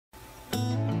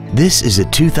This is a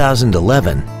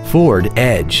 2011 Ford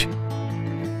Edge.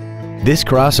 This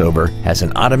crossover has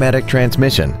an automatic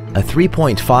transmission, a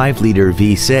 3.5-liter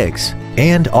V6,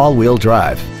 and all-wheel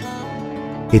drive.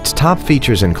 Its top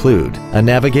features include a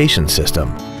navigation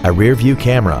system, a rear-view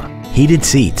camera, heated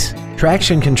seats,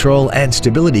 traction control and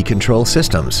stability control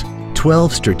systems,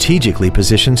 12 strategically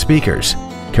positioned speakers,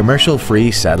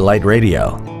 commercial-free satellite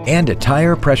radio, and a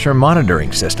tire pressure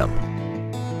monitoring system.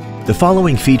 The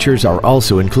following features are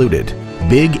also included: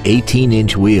 big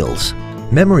 18-inch wheels,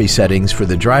 memory settings for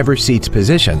the driver's seat's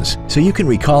positions so you can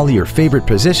recall your favorite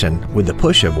position with the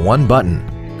push of one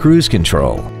button, cruise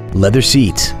control, leather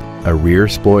seats, a rear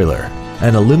spoiler,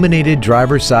 an illuminated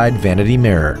driver's side vanity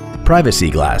mirror,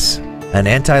 privacy glass, an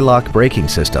anti-lock braking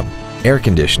system, air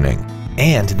conditioning,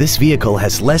 and this vehicle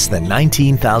has less than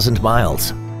 19,000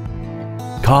 miles.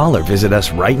 Call or visit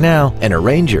us right now and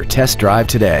arrange your test drive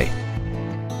today.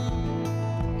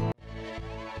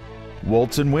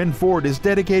 Woltz & Wynn Ford is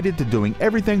dedicated to doing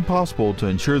everything possible to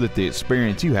ensure that the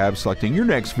experience you have selecting your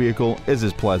next vehicle is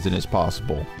as pleasant as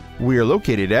possible. We are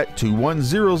located at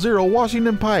 2100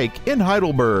 Washington Pike in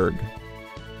Heidelberg.